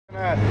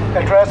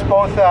Address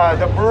both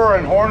the Brewer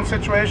and Horn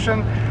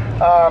situation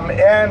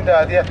and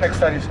the ethnic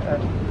studies.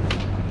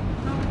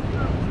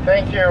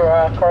 Thank you,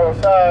 Carlos.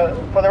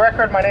 For the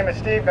record, my name is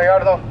Steve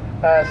Gallardo,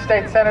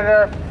 State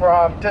Senator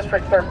from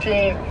District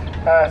 13,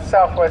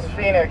 Southwest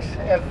Phoenix.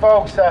 And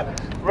folks,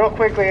 real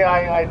quickly,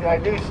 I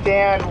do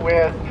stand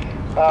with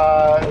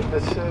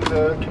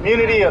the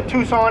community of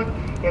Tucson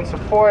in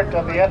support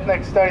of the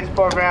Ethnic Studies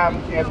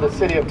program in the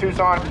city of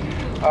Tucson.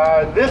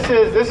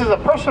 This is a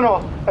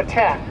personal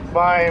attack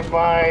by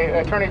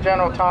Attorney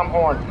General Tom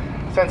Horn.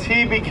 Since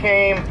he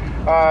became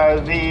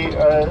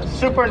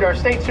the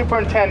state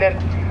superintendent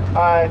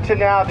to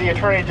now the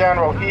Attorney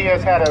General, he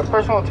has had a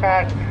personal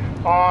attack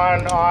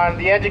on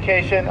the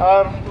education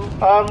of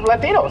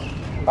Latinos.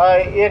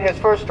 It has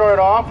first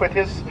started off with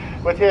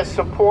his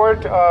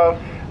support of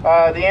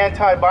the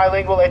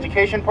anti-bilingual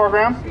education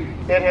program.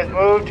 It has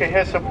moved to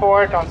his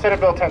support on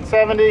Senate Bill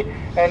 1070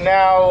 and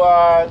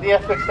now the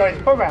Ethnic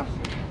Studies program.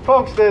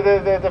 Folks,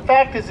 the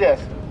fact is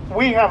this: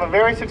 we have a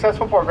very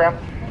successful program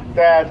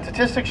that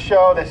statistics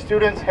show that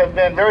students have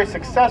been very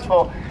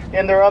successful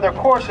in their other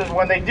courses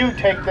when they do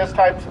take this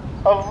type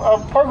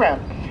of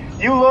program.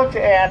 You looked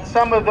at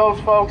some of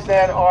those folks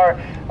that are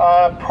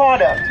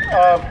product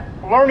of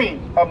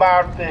learning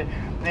about the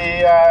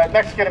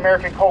Mexican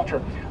American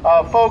culture.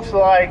 Folks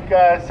like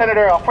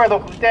Senator Alfredo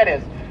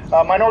Gutierrez,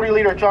 Minority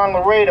Leader John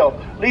Laredo,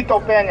 Lito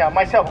Peña,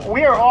 myself.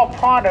 We are all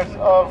products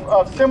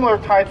of similar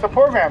types of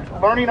programs,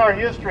 learning our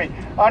history,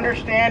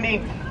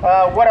 understanding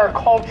what our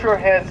culture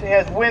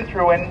has went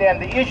through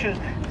and the issues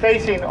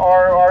facing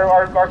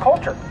our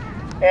culture.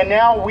 And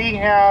now we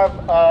have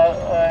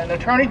an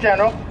Attorney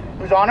General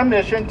who's on a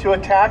mission to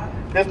attack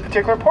this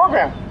particular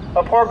program,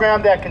 a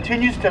program that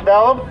continues to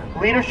develop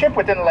leadership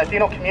within the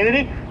Latino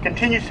community,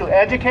 continues to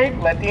educate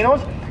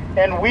Latinos,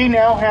 and we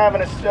now have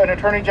an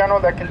Attorney General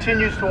that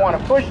continues to want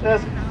to push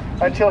this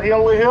until he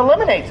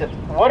eliminates it.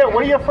 What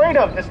are you afraid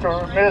of,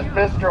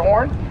 Mr.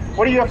 Horn?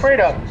 What are you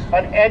afraid of?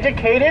 An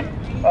educated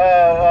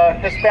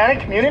Hispanic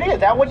community? Is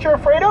that what you're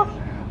afraid of?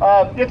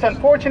 It's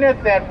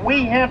unfortunate that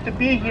we have to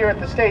be here at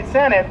the State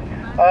Senate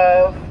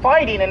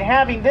fighting and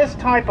having this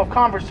type of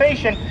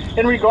conversation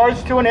in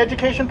regards to an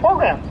education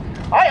program.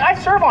 I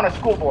serve on a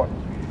school board,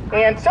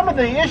 and some of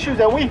the issues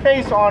that we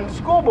face on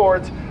school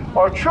boards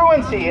are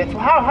truancy. It's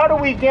how do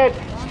we get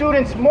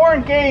students more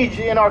engaged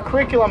in our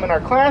curriculum and our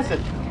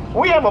classes.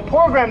 We have a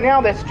program now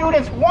that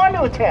students want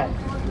to attend.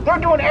 They're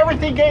doing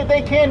everything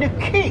they can to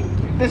keep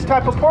this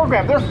type of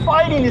program. They're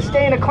fighting to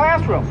stay in a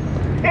classroom.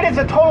 It is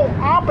a total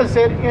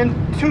opposite in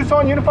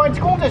Tucson Unified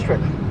School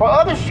District. While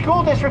other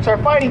school districts are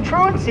fighting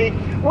truancy,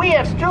 we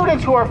have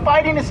students who are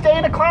fighting to stay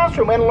in a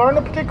classroom and learn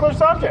a particular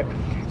subject.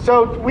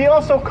 So we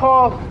also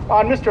call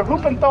on Mr.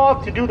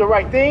 Huppenthal to do the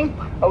right thing,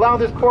 allow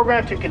this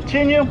program to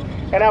continue,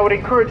 and I would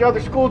encourage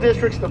other school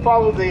districts to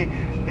follow the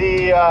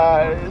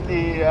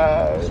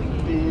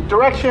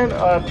direction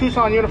of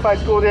Tucson Unified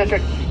School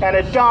District and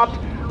adopt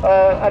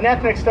an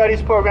ethnic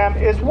studies program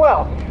as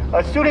well.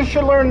 Students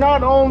should learn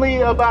not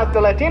only about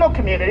the Latino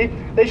community,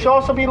 they should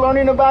also be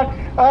learning about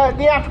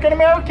the African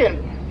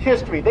American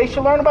history. They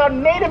should learn about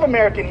Native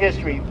American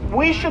history.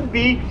 We should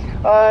be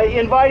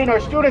inviting our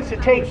students to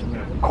take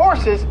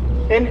courses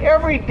in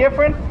every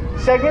different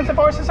segments of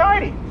our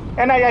society.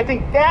 And I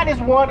think that is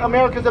what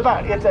America's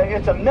about.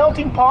 It's a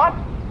melting pot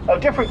of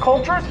different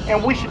cultures,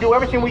 and we should do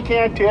everything we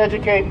can to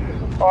educate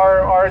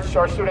our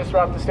students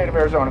throughout the state of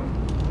Arizona.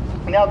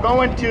 Now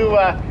going to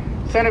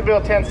Senate Bill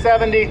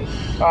 1070,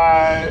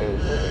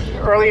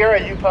 earlier,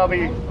 as you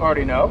probably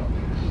already know,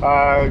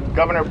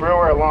 Governor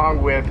Brewer,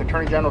 along with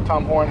Attorney General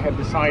Tom Horn, have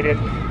decided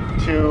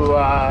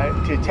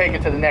to take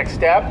it to the next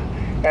step,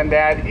 and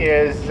that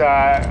is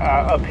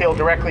appeal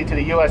directly to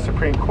the U.S.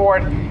 Supreme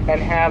Court and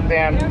have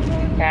them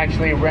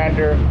actually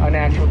render an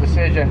actual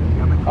decision.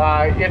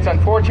 It's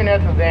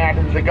unfortunate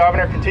that the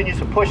governor continues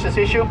to push this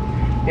issue.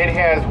 It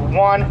has,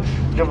 one,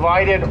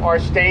 divided our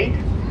state.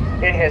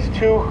 It has,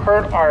 two,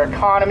 hurt our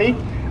economy.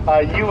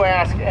 You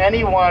ask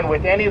anyone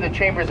with any of the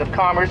chambers of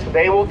commerce,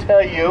 they will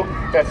tell you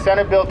that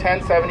Senate Bill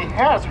 1070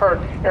 has hurt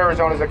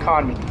Arizona's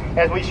economy.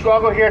 As we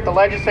struggle here at the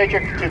legislature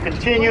to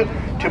continue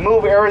to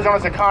move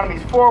Arizona's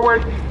economies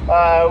forward,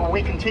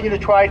 we continue to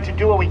try to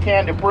do what we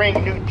can to bring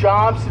new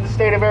jobs to the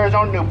state of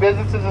Arizona, new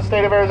businesses to the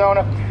state of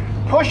Arizona.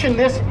 Pushing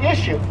this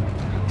issue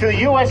to the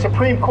U.S.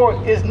 Supreme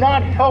Court is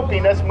not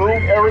helping us move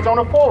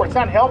Arizona forward. It's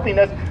not helping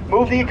us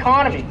move the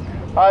economy.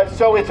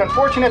 So it's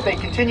unfortunate they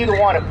continue to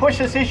want to push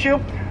this issue.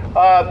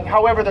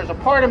 However, there's a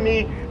part of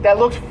me that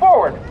looks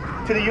forward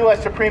to the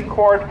U.S. Supreme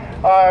Court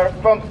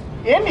from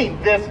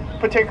ending this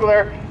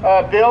particular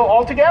bill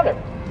altogether.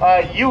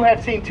 You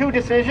have seen two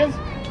decisions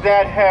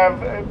that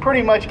have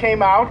pretty much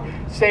came out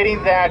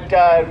stating that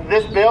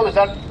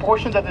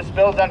portions of this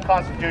bill is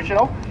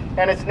unconstitutional,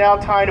 and it's now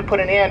time to put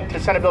an end to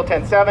Senate Bill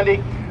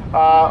 1070.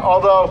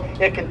 Although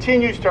it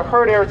continues to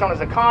hurt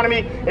Arizona's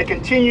economy, it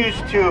continues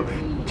to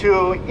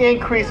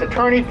increase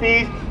attorney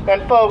fees.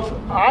 And folks,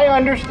 I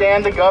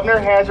understand the governor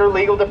has her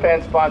legal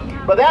defense fund,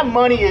 but that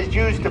money is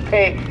used to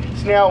pay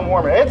Snell and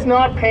Warmer. It's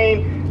not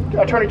paying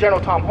Attorney General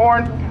Tom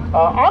Horn.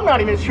 I'm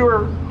not even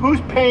sure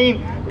who's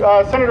paying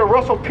Senator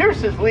Russell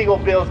Pierce's legal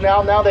bills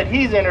now that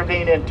he's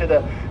intervened into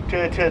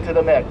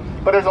the mix.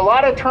 But there's a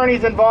lot of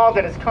attorneys involved,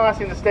 and it's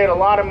costing the state a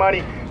lot of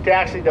money to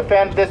actually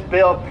defend this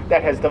bill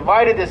that has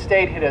divided this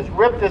state. It has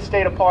ripped this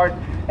state apart,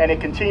 and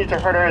it continues to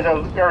hurt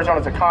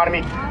Arizona's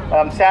economy.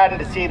 I'm saddened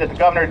to see that the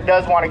governor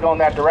does want to go in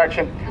that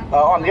direction.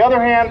 On the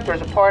other hand,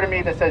 there's a part of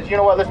me that says, you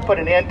know what, let's put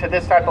an end to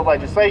this type of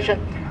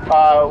legislation.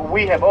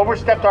 We have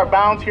overstepped our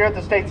bounds here at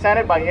the state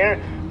Senate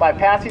by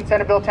passing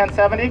Senate Bill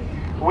 1070.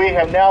 We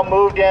have now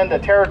moved in the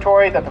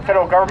territory that the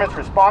federal government's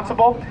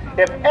responsible.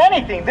 If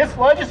anything, this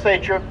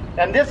legislature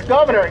and this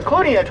governor,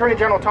 including Attorney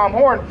General Tom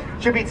Horne,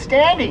 should be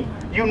standing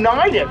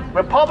united,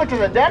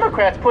 Republicans and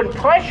Democrats, putting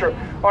pressure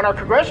on our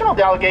congressional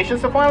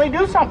delegations to finally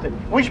do something.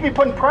 We should be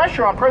putting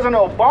pressure on President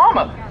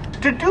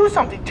Obama to do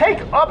something,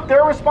 take up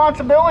their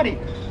responsibility.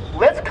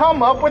 Let's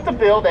come up with a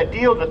bill that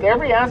deals with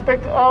every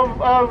aspect of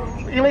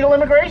illegal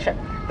immigration.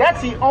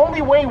 That's the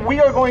only way we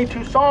are going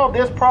to solve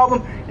this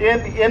problem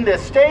in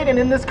this state and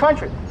in this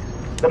country.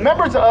 The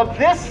members of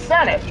this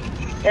Senate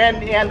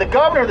and the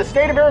governor of the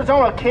state of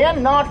Arizona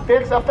cannot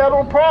fix a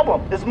federal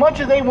problem. As much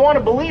as they want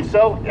to believe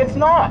so, it's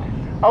not.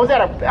 I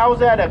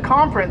was at a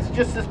conference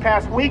just this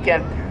past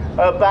weekend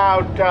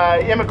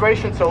about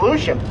immigration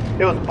solution.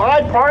 It was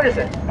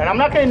bipartisan, and I'm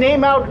not going to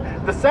name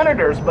out the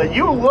senators, but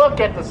you look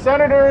at the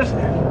senators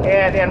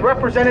and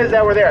representatives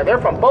that were there.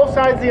 They're from both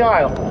sides of the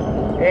aisle.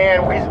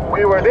 And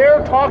we were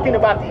there talking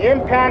about the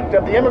impact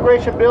of the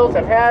immigration bills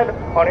have had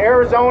on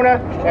Arizona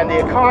and the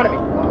economy,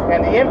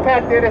 and the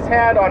impact it has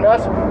had on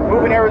us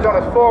moving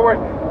Arizona forward.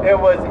 It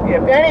was,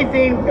 if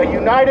anything, a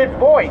united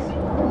voice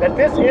that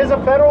this is a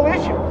federal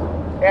issue,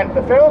 and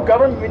the federal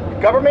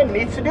government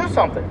needs to do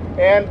something.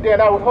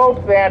 And I would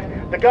hope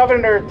that the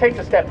governor takes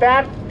a step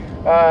back,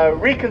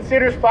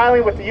 reconsiders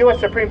filing with the U.S.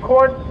 Supreme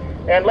Court,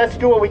 and let's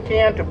do what we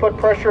can to put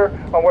pressure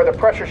on where the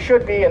pressure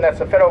should be, and that's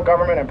the federal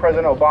government and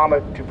President Obama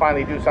to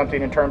finally do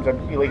something in terms of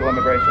illegal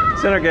immigration.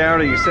 Senator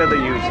Gallardo, you said that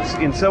you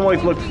in some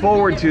ways looked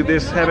forward to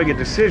this having a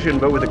decision,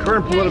 but with the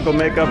current political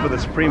makeup of the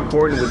Supreme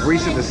Court and with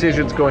recent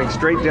decisions going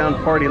straight down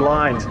party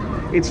lines,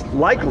 it's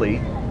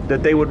likely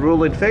that they would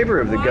rule in favor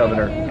of the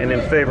governor and in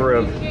favor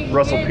of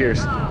Russell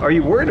Pierce. Are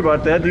you worried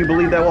about that? Do you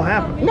believe that will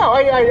happen? No,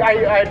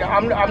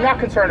 I'm not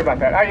concerned about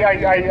that.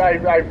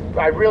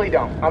 I really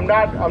don't. I'm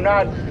not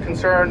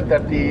concerned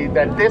that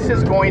this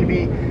is going to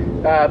be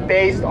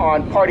based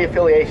on party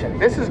affiliation.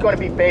 This is going to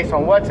be based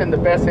on what's in the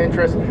best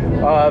interest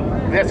of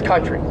this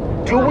country.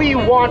 Do we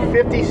want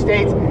 50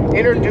 states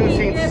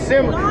introducing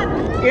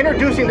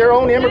their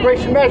own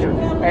immigration measures?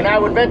 And I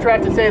would venture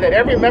out to say that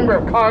every member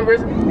of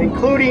Congress,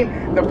 including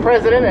the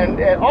president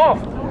and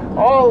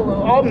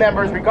all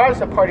members, regardless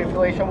of party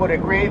affiliation, would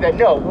agree that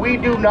no, we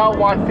do not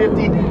want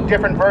 50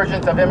 different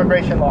versions of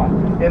immigration law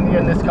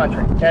in this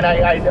country. And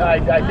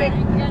I think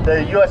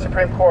the U.S.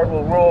 Supreme Court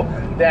will rule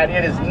that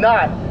it is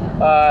not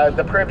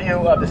the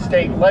purview of the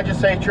state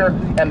legislature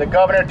and the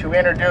governor to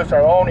introduce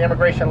our own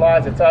immigration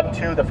laws. It's up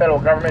to the federal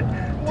government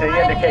to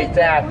indicate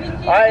that.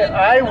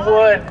 I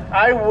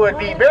would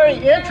be very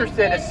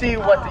interested to see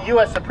what the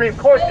U.S. Supreme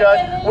Court does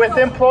with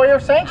employer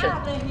sanctions.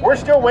 We're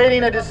still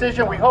waiting a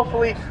decision. We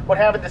hopefully would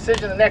have a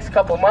decision in the next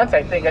couple of months.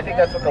 I think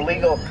that's what the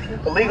legal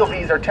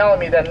bees are telling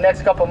me, that in the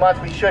next couple of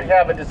months we should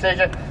have a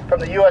decision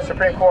from the U.S.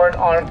 Supreme Court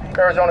on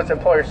Arizona's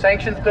employer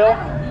sanctions bill.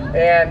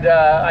 And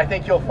I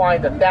think you'll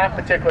find that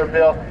particular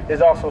bill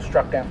is also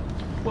struck down.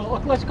 Well,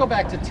 look, let's go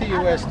back to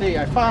TUSD.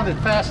 I found it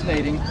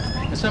fascinating,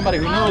 as somebody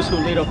who knows who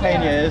Lito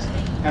Pena is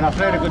and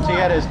Alfredo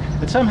Gutierrez,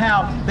 that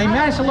somehow they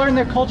managed to learn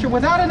their culture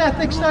without an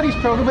ethnic studies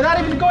program, without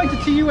even going to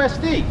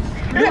TUSD.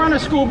 You're on a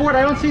school board,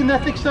 I don't see an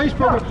ethnic studies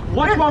program.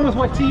 What's wrong with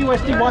what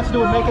TUSD wants to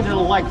do and making it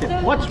elective?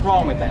 What's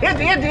wrong with that?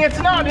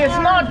 It's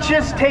not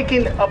just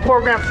taking a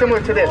program similar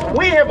to this.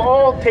 We have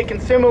all taken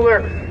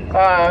similar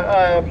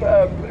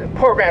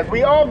programs.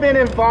 We all been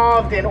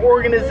involved in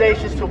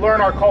organizations to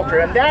learn our culture,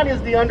 and that is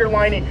the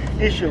underlying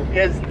issue.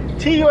 Is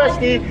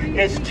TUSD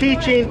is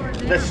teaching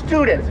the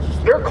students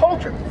their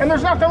culture, and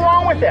there's nothing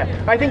wrong with that.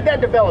 I think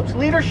that develops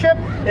leadership.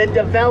 It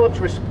develops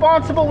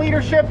responsible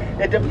leadership.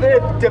 It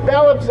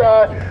develops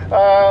an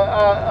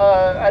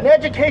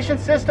education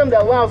system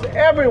that allows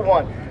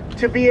everyone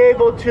to be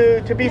able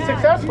to be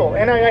successful,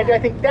 and I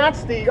think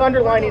that's the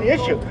underlying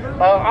issue.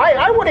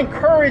 I would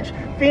encourage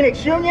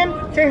Phoenix Union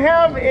to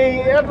have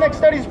a ethnic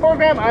studies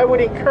program. I would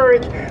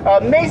encourage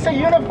Mesa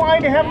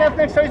Unified to have an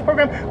ethnic studies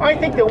program. I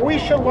think that we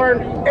should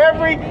learn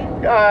every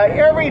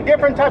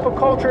different type of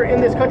culture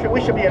in this country. We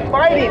should be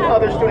inviting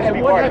other students to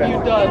be part of it. And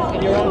what have you done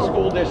in your own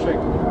school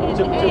district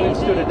to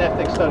institute an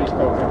ethnic studies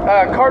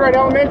program? Cartwright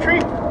Elementary?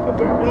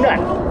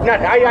 None.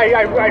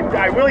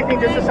 I really think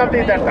this is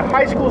something that the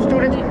high school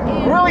students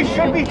really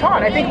should be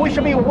taught. I think we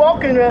should be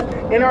welcome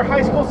in our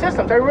high school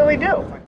systems. I really do.